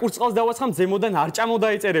თუ ნაკურწყალს დავაცხამ, ზემოდან არ ჭამოდა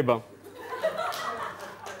ეწერება.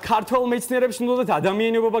 ქართველ მეცნიერებს უნდათ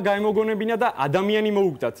ადამიანებობა გაემოგონებინა და ადამიანი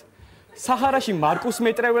მოუგდათ. საჰარაში მარკუს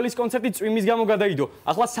მეტრეველის კონცერტი წვიმის გამო გადაიდო.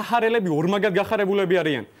 ახლა საჰარელები ორმაგად გახარებულები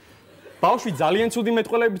არიან. ბავშვი ძალიან ცუდი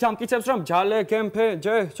მეტყველებით ამტკიცებს რომ ჯალე კემფე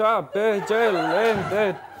ჯე ჩა ბე ჯე ლენდე.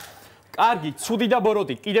 კარგი, ცუდი და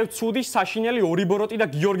ბოროტი, კიდევ ცუდი, საშინელი 2 ბოროტი და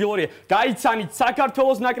გიორგი ლორია. გაიცანით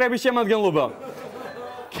საქართველოს ნაკრების შემადგენლობა.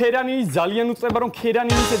 ქერანინი ძალიან უწება რომ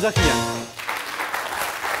ქერანინის ეძახიან.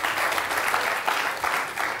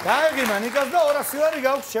 გაიგიმა ნიკას და 200 ლარი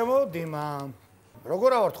გაქვს ჩემო დიმა. როგორ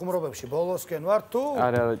ავართ ხუმრობებში, ბოლოსკენ ვართ თუ?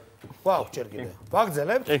 არა. გვაქვს ჯერ კიდე.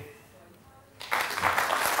 ვაგრძელებთ? კი.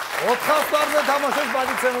 400 ლარზე თამაშობს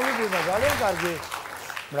პატიცემული დიმა, ძალიან კარგი.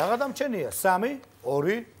 რა გადამჩენია? 3,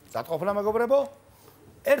 2, დათყოფნა მეგობრებო?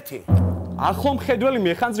 1. ახლო მხედველი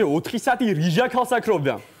მეხანძრე 4 საათი რიჟა ქალს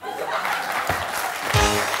აკრობდა.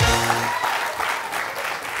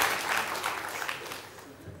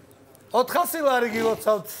 ოთხასი ლარი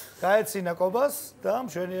გილოცავთ, გაეცინა კობას და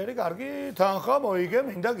მშვენიერი კარგი თანხა მოიგე,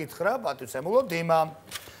 მინდა გითხრა პატივცემულო დიმამ.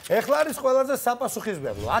 ეხლა არის ყველაზე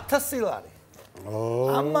საპასუხისმგებლო 1000 ლარი.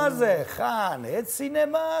 ამაზე ხან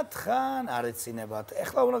ეცინებათ, ხან არ ეცინებათ.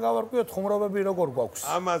 ეხლა უნდა გავარკვიოთ ხუმრობები როგორ გვაქვს.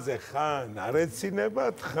 ამაზე ხან არ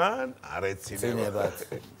ეცინებათ, ხან არ ეცინებათ.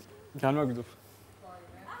 განვაგდო.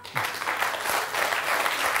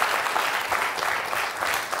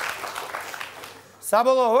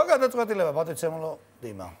 საბოლოო გადაწყვეტილება პატივცემულო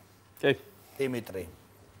დიმა. კი. დიმიტრი.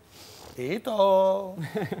 თითო.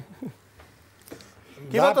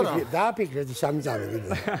 კი ბატონო. დააფიქრეთ სამი წამი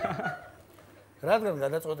ვიდეო. რადგან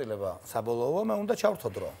გადაწყვეტილება საბოლოოა, მე უნდა ჩავრთო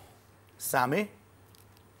დრო. 3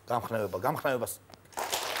 გამხნევებას.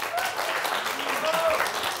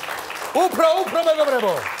 უფრო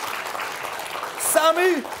მეგობრებო.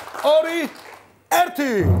 3, 2,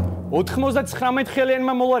 1. 99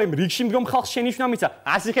 ხელიანმა მოლარემ რიგში მდგომ ხალხს შენიშვნა მისცა.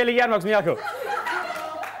 100 ხელი კი არ მაქვს მეაქო.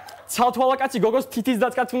 ცალთვალა კაცი გოგოს თითის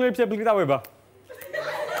დაწკაცუნებებს ეპლიქტავება.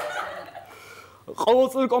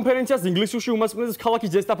 ყოველწლიურ კონფერენციას ინგლისურში უმასპინძლებს ქალაქი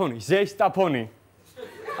ზესტაფონი.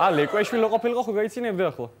 ლეკვეშვილო ყოფილიყო ხო გაიცინებდა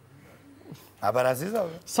ახლა. აბარაზიზავ.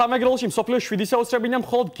 სამეგრელოში მსოფლიოს 7 საოცრებიდან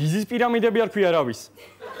მხოლოდ გიზის პირამიდები არ ქვია რავის.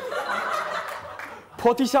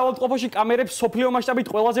 ფოთის ავადმყოფოში კამერებს მსოფლიო მასშტაბით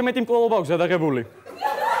ყველაზე მეტი მკვლელობა აქვს გადაღებული.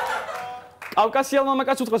 კავკასიელმა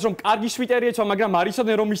მამაკაცს უთხრეს რომ კარგი სვიტერი ეცვა, მაგრამ არ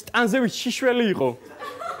იცოდნენ რომ ის ტანზევით შიშველი იყო.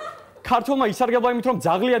 ქართველმა ისარგებლა იმით რომ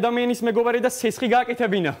ძაღლი ადამიანის მეგობარი და სესხი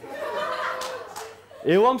გააკეთებინა.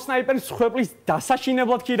 ელამ სნაიპერს ხვეპლის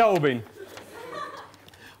დასაშინებლად ქირაობენ.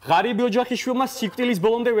 ღარიბი ოჯახის შვილმა სიკვდილის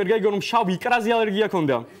ბოლომდე ვერ გაიგო რომ შავ იკრაზე ალერგია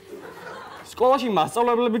ჰქონდა. სკოლაში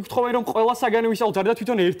მასწავლებლები გთხოვენ რომ ყველა საგანი ვისაუბროთ არ და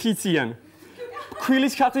თვითონ ერთი იციან.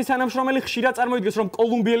 ქვილის ქართლის თანამშრომელი ხშირად წარმოიდგეს რომ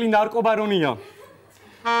კოლუმბიელი ნარკობარონია.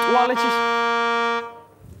 ტუალეტში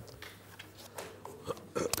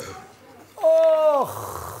ოხ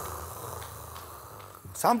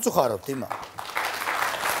სამწუხაროდ იმა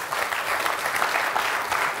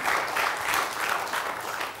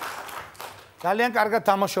ძალიან კარგად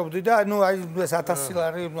თამაშობდი და ნუ აი ეს 1000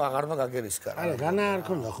 ლარი აღარმა გაგერისკარა. არა, განა არ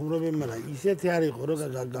ქონდა ხუმრობები, მაგრამ ისეთი არ იყო, რომ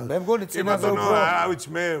მე მგონი წინაზე უფრო რა ვიცი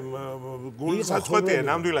მე გული საწყვეტია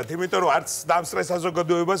ნამდვილად, იმიტომ რომ არც დამსწრე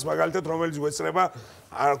საზოგადოებას მაგალითად რომელიც გვეცრება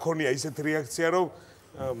არ ქონია ისეთი რეაქცია, რომ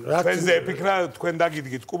თქვენზე ეფიქრა თქვენ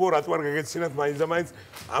დაგიდგით კუბო რატო არ გაგეცინათ მაინც და მაინც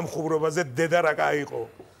ამ ხუმრობაზე დედა რა კაი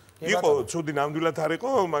იყო ცუდი ნამდვილად არ იყო,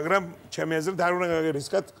 მაგრამ ჩემი აზრით არ უნდა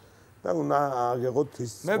გაგერისკათ და უნდა აგეღოთ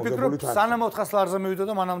ის მე ვფიქრობ სანამ 400 ლარზე მივიდო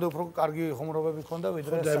და მანამდე უფრო კარგი ხუმრობები ქონდა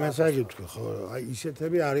ვიდრე და მე საგიტყვი ხო აი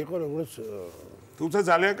ისეთები არ იყო როგორც თუმცა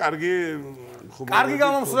ძალიან კარგი ხუმრობები კარგი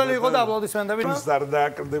გამომსვლელი იყო და აპლოდისმენტები ის არ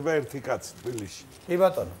დააკრდება ერთი კაცი თბილისში კი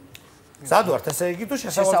ბატონო სად ვართ ესე იგი თუ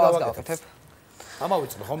შესავალს გავაკეთებ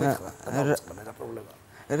ამავიწყდა ხომ ეხლა ამავიწყდა მე რა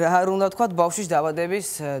პრობლემაა რა არ უნდა თქვა ბავშვის დაბადების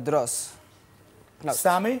დროს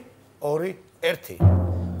 3 2 1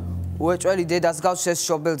 უეჭველი დედას გავს ეს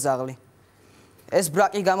შობელძაღლი. ეს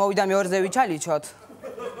ბრაკი გამოვიდა მეორზე ვიჩალიჩოთ.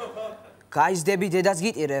 გაიზდები დედას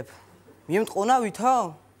გიტირებ. მიმტყუნავითო?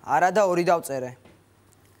 არა და 2 დავწერე.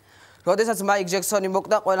 როდესაც მაიკ ჯექსონი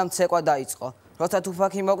მოკდა, ყველამ ცეკვა დაიწყო. როცა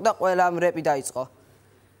თუფაკი მოკდა, ყველამ რეპი დაიწყო.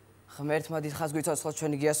 ღმერთმა დიდხანს გვიცოცხლოთ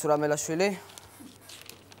ჩვენი გია სურამელაშვილი.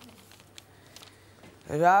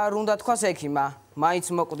 რა არ უნდა თქვას ექიმა? მაინც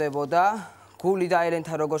მოკვდებოდა, გული და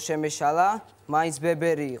ელენთა როგორ შემეშალა, მაინც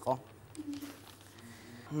ბებერი იყო.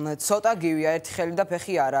 ცოტა გივია ერთი ხელი და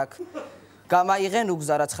ფეხი არ აქვს. გამაიღენ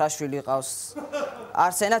უგზარა 9 შვილი ყავს.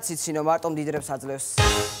 არსენაც იცინო მარტო მდიდრებს აძლევს.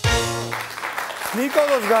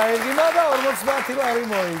 ნიკოლოს გაერგინა და 50 ლარი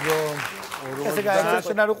მოიგო. ესე გაიცა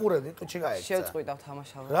შენ არ უყურედი, ტუჩი გაიცა. შევწყვიტავ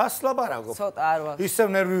თამაშს. რას ლაპარაკობ? ცოტა არ ვარ. ისევ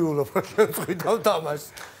ნერვიულობ, რომ შევწყვიტავ თამაშს.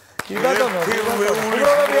 კი ბატონო,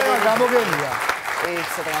 უბრალოდ გამოგენია.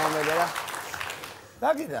 ცოტა გამომედა რა.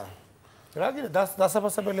 რაგიდა? რაგიდა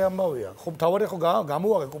დასაფასებელი ამბავია. ხო თავარი ხო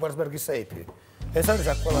გამოვაგე კუპერსბერგის სეიფი. ეს არის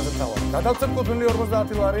აქ ყველაზე მთავარი. გადავწერ კუთვნილი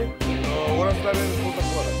 50 ლარი. 200 ლარი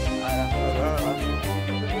კუთვნილი. არა.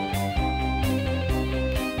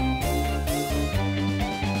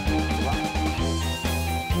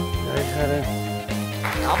 აი ხარე.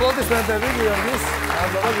 აპლოდისმენტები გიორგის.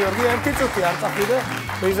 აბა გიორგი ერთი წუთი არ წახიდე.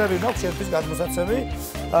 პრიზები ნოქ შეფის გადმოსაცემი.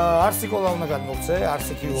 არსიკოლა უნდა გადმოგცე,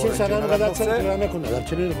 არსიკი უორენჯი. შესაძლოა გადაცემ რამე ქონდა,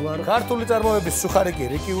 დარჩენილი ხო არა? ქართული წარმოების სუხარიკი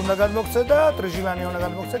რიკი უნდა გადმოგცე და ტრიჟიმანი უნდა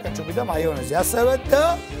გადმოგცე, კეჩუპი და მაიონეზი. ასევე და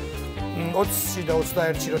 20-ში და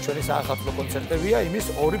 21-ში რო ჩვენი საახალწლო კონცერტებია, იმის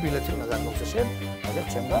 2 ბილეთი უნდა გადმოგცე შენ. აგერ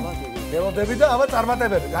ჩემგან. მელოდები და აბა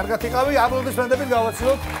წარმატებები. კარგად იყავი, აპლოდისმენტებით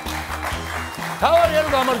გავაცილოთ. თავარია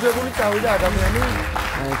რომ გამარჯვებული წავიდა ადამიანი.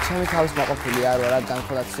 ჩემი თავის მაყოფილი არ ვარ, რადგან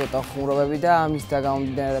ხოდა ცოტა ხუმრობები და ამის და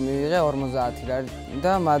გამომდინარე მივიღე 50 ლარი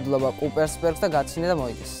და მადლობა კუპერსბერგს და გააცინე და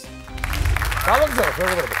მოიგეს. გავაგზავნე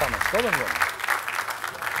როგორ თამაში, ხოლმე.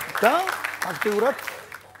 და აქტიურად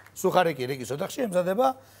სუხარიკი რიგის ოთახში ემზადება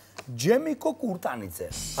ჯემიკო კურტანიძე.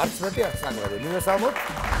 არც მეტი არც ნაკლები. მივესალმოთ.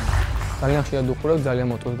 ძალიან ხშირად უყურებ, ძალიან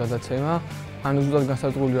მოწონს გადაცემა. ანუ ზუსტად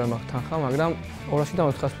გასაწყვეტილი არ მაქვს თანხა, მაგრამ 200 და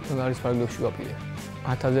 400 ლარის ფარგლებში ვაპირებ.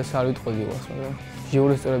 1000-ზე არ ვიტყოდი ვას, მაგრამ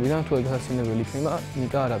ჟიურის წევრებიდან თუ გასაცინებელი იქნება,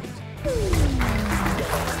 ნიკა არ აბით.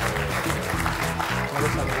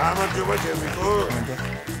 გამარჯობა ჯემიკო.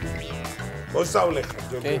 მოსავლე ხარ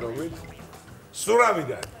ჯემიკობით.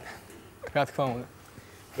 სურავიდან. რა თქმა უნდა.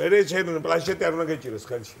 მერე შენ პლანშეტი არ უნდა გეჭიროს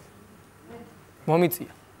ხელში.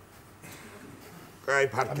 მომიწია. კაი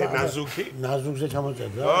ფართე ნაზუკი. ნაზუკზე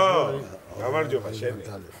ჩამოწერდა. გამარჯობა შენი.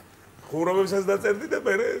 ხუმრობებსაც დაწერდი და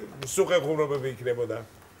მერე სუხე ხუმრობები იქნებოდა.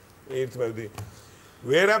 ერთმევდი.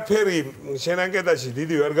 ვერაფერი შენანკეტაში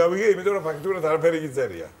დიდი ვერ გავიგე, იმიტომ რომ ფაქტურად არაფერი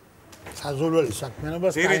გიწერია. საზოლველი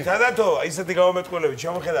საქმიანობას ძირითადათო ისეთი გამომეტყველები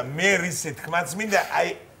შემოხედა მე რისი თქმაც მინდა აი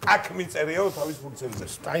აქ მიწერიაო თავის ფუნქციებზე.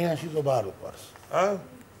 სტაიანში გობა არ უყვარს.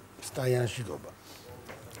 სტაიანში გობა.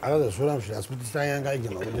 არა და სურამში 100 სტაიან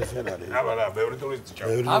გაიგემა, მოდეს არ არის. აბა რა, ბევრი ტურისტი ჩავ.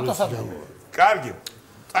 ავტოსადგური. კარგი.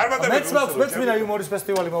 წარმატებები. მეც მინდა იუმორის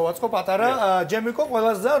ფესტივალი მოვაწყო პატარა. ჯემიკო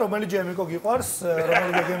ყველაზე და რომელი ჯემიკო გიყვარს,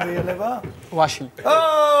 რომელი გეგმრიელება? ვაშილი.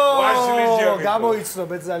 ვაშილის ჯემიკო. გამოიცნო,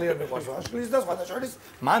 მე ძალიან მიყვარს ვაშილის და სხვათა შორის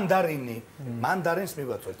მანდარინი. მანდარინს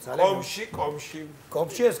მივაწვეთ ძალიან.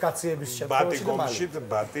 კომში ეს კაციების შემთხვევაში და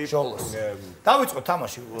ბატი ბატი. შოლოს. დავიწყოთ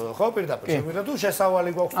თამაში, ხო პირდაპირ. შეგვიძლია თუ შესავალი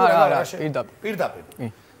გვაქვს თუ არა, პირდაპირ.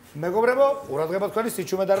 მეგობრებო, ყურადღება თქვენი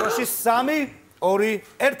სიჩუმე დარბაზში 3 2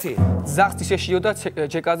 1 ზახტი შეშიოდა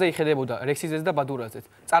ჯეკაზე იხედებოდა რექსიზეს და ბადურაზეს.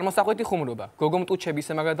 წარმოსახვეთი ხუმრობა. გოგომტუჩები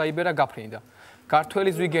ისე მაგრად დაიბერა გაფრინდა. გართველი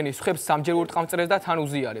ზვიგენი სხვებს სამჯერ ურტყამწრეს და თან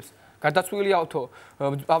უზიარებს. გარდაცვლილი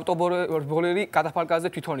ავტობოლერი კატაფალკაზე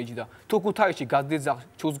თვითონ იჯდა. თუ ქუთაისში გაზდით ზახ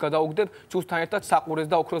ჩუს გადაუგდებ, ჩუსთან ერთად საყურეს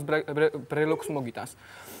და ოქროს ბრელოქს მოგიტანს.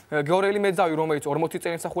 გეორგელი მეძავი, რომელიც 40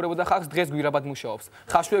 წელი მსახურებოდა ხალხს, დღეს გვირაბად მუშაობს.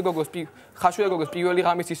 ხაშვე გოგოს პირველი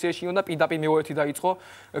ღამის ისე ეშინოდა, პირდაპირ მეორეთი დაიწყო.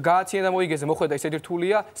 გააცინე და მოიგეზე მოხვედა ისეთი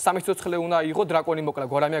რთულია, 3 ცოცხლე უნდა იღო, დრაკონი მოკლა,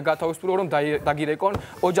 გვარამია გათავისუფლო, რომ დაგირეკონ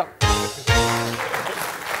ოჯახ.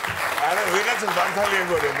 არა, ვიღაცა ბანთალი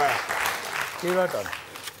ეგორება. კი ბატონო.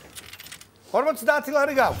 50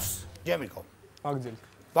 ლარი გაქვს, ჯემიკო.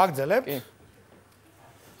 ვაგძელებ? კი.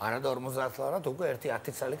 არა და 50 ლარად უკვე ერთი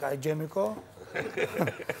 10 წელი კაი ჯემიკო.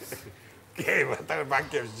 კი, ბატონო,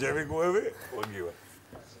 ბანკებს ჯემიკოები, მოგივა.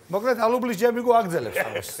 მოკლედ ალუბლის ჯემიკო აგძელებს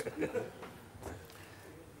ამას.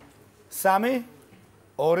 3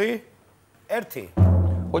 2 1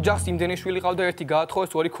 ოჯახს იმდენი შვილი ყავდა, ერთი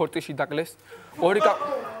გაათხოვეს, ორი ქორწილში დაკლეს.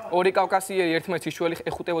 ორი კავკასიერი ერთმანეთს იშველი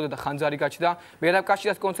ეხუტებოდა და ხანძარი გაჩნდა.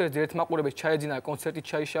 მერაბკაშიას კონცერტზე ერთ მაყურებელს ჩაეძინა, კონცერტი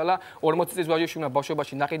ჩაიშალა. 40 წლის ვაჟიშვილმა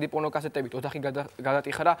ბავშვობაში ნაყიდი პორნოკასეტებით ოთახი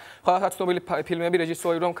გადატიხარა. ხოლო ცნობილი ფილმები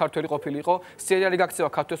რეჟისორი რომ ქართველი ყოფილიყო. სერიალი გაქცევა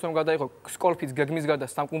ქართველს რომ გადაიღო, სკოლფიც გეგმის გარდა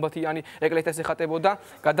სამკუმბათიანი ეკლესიას ეხატებოდა.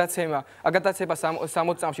 გადაცემა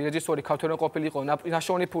 60 წამში რეჟისორი ქართველი ყოფილიყო.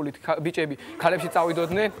 ნაშოვნი ფულით ბიჭები ქალებში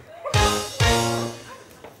წავიდოდნენ.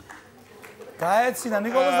 გაეცინა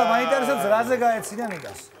ნიკოლას და მაინტერესებს რაზე გაეცინა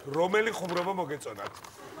ნიკას. რომელი ხუმრობა მოგეწონათ?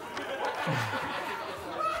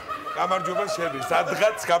 გამარჯობა შენი,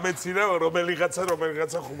 სადღაც გამეცინა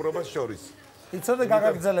რომელიღაცა ხუმრობას შორის. იცოდე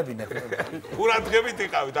გაგაგზელებინე. ყურადღებით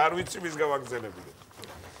იყავით, არ ვიცი მის გავაგზელებინე.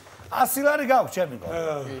 100 ლარი გაქვს ჩემიკო.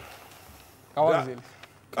 გავაგზელი.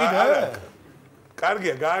 კიდე?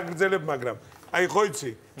 კარგია, გააგზელებ, მაგრამ აი ხო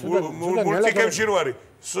იცი, მულტიკებში რო არის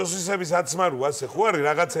სოსისების აცმარუ ასე ხო არის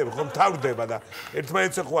რაღაცები ხომ თავდება და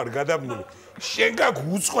ერთმანეთზე ხო არის გადაბმული. შენ გაქვს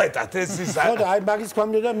უწყვეტად ეს ის. ხო და აი მაგის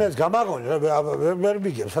ქვამდე და მეც გამაგონი ვერ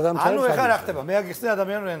მიგებ სადამთავრებო. ანუ ეხლა რა ხდება? მე აგიხსნე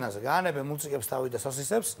ადამიანურ ენაზე. გაანებე მულტიკებს თავი და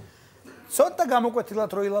სოსისებს. ცოტა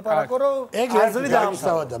გამოკვეთილად რო ილაპარაკო რომ აზრი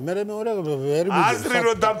დაამთავრდა და მე მეორე ვერ მიგებ. აზრი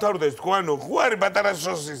რო დამთავრდეს თქვა ნუ ხო არის პატარა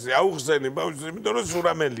სოსისი აუხსენი ბავშვი იმიტომ რომ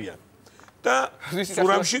სურამელია. და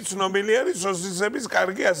სურამში ცნობილი არის სოსისების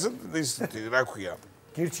კარგი ასე ისეთი რა ქვია.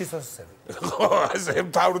 გირჩის სოსისები. ხო, ასე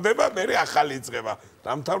მთავრდება, მე ახალი იწყება.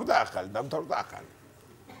 დამთავრდა ახალი.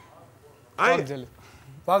 აი,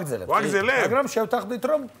 ვაგზელებ. მაგრამ შევთანხმდით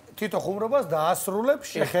რომ თითო ხუმრობას დაასრულებ,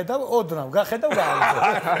 შეხედავ ოდნავ, გახედავ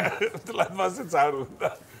გააღვიძებ. ლადმასეც არ უნდა.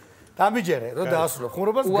 დამიჯერე, რომ დაასრულებ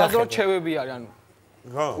ხუმრობას, გახედავ. უაზრო ჩევები არის, ანუ.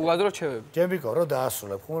 ხო. უაზრო ჩევები. ჯემიკო, რომ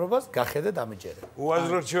დაასრულებ ხუმრობას, გახედე, დამიჯერე.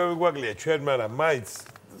 უაზრო ჩევები გვაკლია ჩვენ, მაგრამ მაინც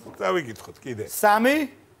დავიკითხოთ კიდე.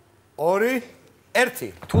 3 2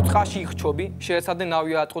 1 თუ წყალში იხჩობი, შეეცადე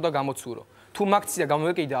ნავი აატყო და გამოცურო. თუ მაგცია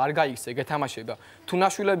გამოეკიდა, არ გაიქცე, გეთამაშება. თუ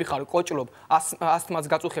ნაშვილები ხარ, კოჭლობ, ასთმას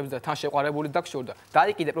გაწუხებს და თან შეყვარებული დაგშორდა.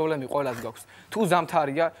 დაიკიდე პრობლემი ყველას გაქვს. თუ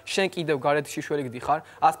ზამთარია, შენ კიდევ გარეთ შიშველი გდიხარ,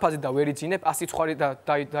 ასფაზი და ვერ იძინებ, ასი ცხარი და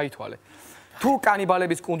დაითვალე. თუ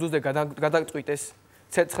კანიბალების კუნძულზე გადაწყვიტეს,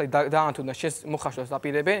 ცეცხლი დაანთო და შენს მოხარშვას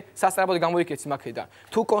დაპირებენ, სასწრაფოდ გამოიქეცი მაქედან.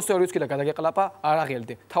 თუ კონსერვიც კიდე გადაგეყლაპა, არ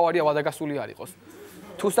აღელდე. თავარია ვადაგასული არ იყოს.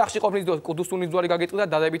 თუ სახში ყოფნის დროს კუდუსუნის ძვარი გაგეწყდა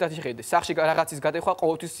დადებითად იხედე. სახში რაღაცის გადაიხვა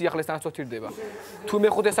ყოველთვის სიახლესთან ასოცირდება. თუ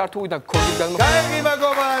მეხუთე სართულიდან ქორგის გაეღი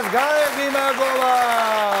მაგობას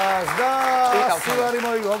და 100 ლარი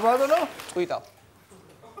მოიგო ბატონო? წვიტა.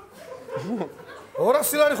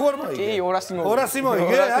 200 ლარი ხო არ მოიგე? კი, 200 მოიგე. 200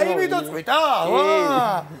 მოიგე? აი იმიტომ წვიტა?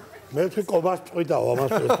 მე თქვი კობას წვიტაო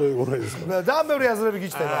ამას თუ იგურეს. და მეორე აზრები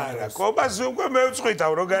გიჩნდება. არა, კობას უკვე მე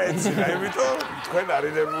ვწვიტავ რო გაეცინა, იმიტომ თქვენ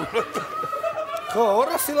არიდებულოთ. ხო,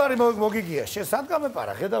 200 ლარი მოგიგია. შენ სად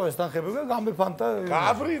გამეპარა? ხედავ ეს თანხები და გამეფანტა.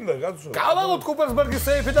 გააბრინდა, გაცო. გავაღოთ კუპერსბერგის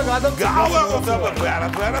სეიფი და გადავწყვეტ. გავაღოთ არა.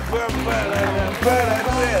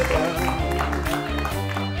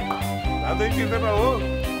 ადეჭირდება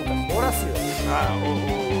 200.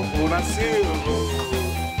 200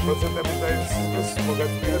 პროცენტები და ის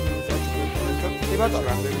მოგაწია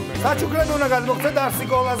საჩუქრად უნდა გადმოგცეთ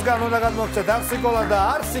არსიკოლასგან უნდა გადმოგცეთ არსიკოლა და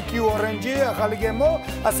არსიკი ორენჯი ახალი გემო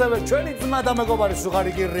ასევე ჩვენი ძმა და მეგობარი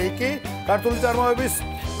სუღარიკი რიკი ქართული წარმოების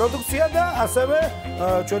პროდუქცია და ასევე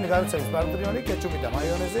ჩვენი გადაცემის პარტნიორი კეჩუპი და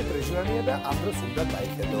მაიონეზი ტრიჟლანია და ამ დროს უნდა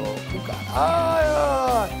დაიხედო უკან აი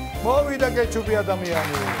მოვიდა კეჩუპი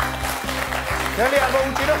ადამიანი ხელი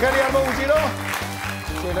არ მოუჭირო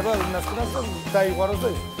შეიძლება უნასკნას დაიღვაროს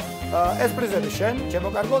და ეს პრიზები შენ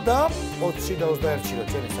შემოკარგო და 20-ში და 21-ში რო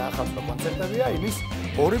ჩვენი საახალწლო კონცერტებია, იმის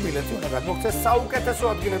 2 ბილეთი უნდა გადმოგცეს საუკეთესო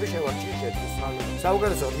ადგილები შევარჩიე შეთვის.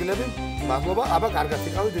 საუკეთესო ადგილები, მადლობა, აბა კარგად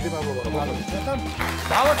იყავით, დიდი მადლობა რომ მოგწონთ ჩვენთან.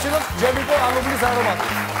 დავაჩინოთ ჯემიკო ალუბლის არომატი.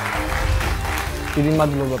 დიდი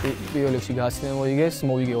მადლობა პირველ რიგში გააცინე მოიგეს,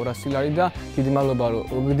 მოვიგე 200 ლარი და დიდი მადლობა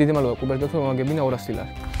კუპერსბერგს რომ მომაგებინა 200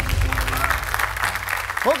 ლარი.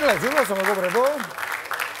 მოკლედ, ძვირფასო მეგობრებო,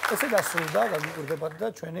 ესე დასრულდა, გაგიკვირდებათ და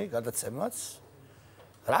ჩვენი გადაცემაც.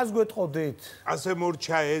 რას გვეტყოდით? ასე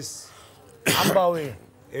მორჩა ეს ამბავი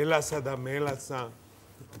ელასა და მელასა.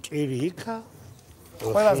 ჭირი იქა?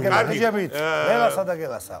 ყველას გაგიჟებით, მელასა და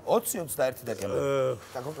გელასა. 20-21 დეკემბერი.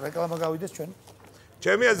 რეკლამა გავიდეს ჩვენ.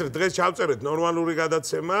 ჩემი აზრით დღეს ჩავწერეთ ნორმალური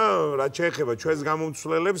გადაცემა, რაც შეეხება ჩვენს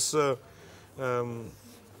გამომცვლელებს.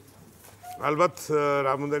 ალბათ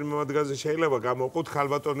რამოდენიმე მათგანზე შეიძლება გამოყოთ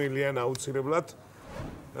ხალბატონი ლიან აუცილებლად,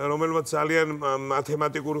 რომელმაც ძალიან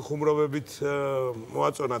მათემატიკური ხუმრობებით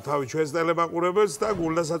მოაწონა თავი ჩვენს ტელემაყურებელს და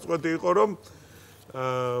გულდასაწყვეტი იყო რომ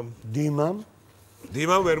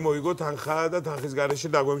დიმამ ვერ მოიგო თანხა და თანხის გარეშე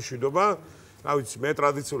დაგვემშვიდობა. რა ვიცი, მე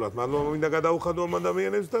ტრადიციულად მადლობა მინდა გადავუხადო ამ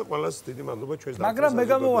ადამიანებს და ყველას დიდი მადლობა ჩვენს და მაგრამ მე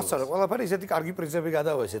გამოვასწორე ყველაფერი ისეთი კარგი პრიზები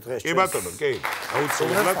გადავესეთ დღეს. კი ბატონო, კი.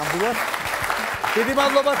 აუცილებლად. დიდი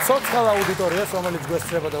მადლობა ცოცხალ აუდიტორიას, რომელიც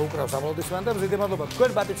გვესწრება და უკრავს აპლოდისმენტებს. დიდი მადლობა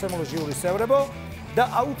თქვენ პატივცემულო ჟიურის წევრებო და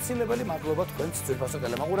აუცილებელი მადლობა თქვენს ძვირფასო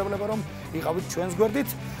ტელემაყურებლებო, რომ იყავით ჩვენს გვერდით.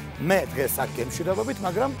 მე დღეს აქ გემშვიდობებით,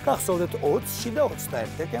 მაგრამ გახსოვდეთ 20-ში და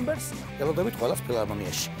 21 დეკემბერს ელოდებით ყველას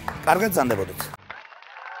ფილარმონიაში. კარგად ზანდებოდეთ.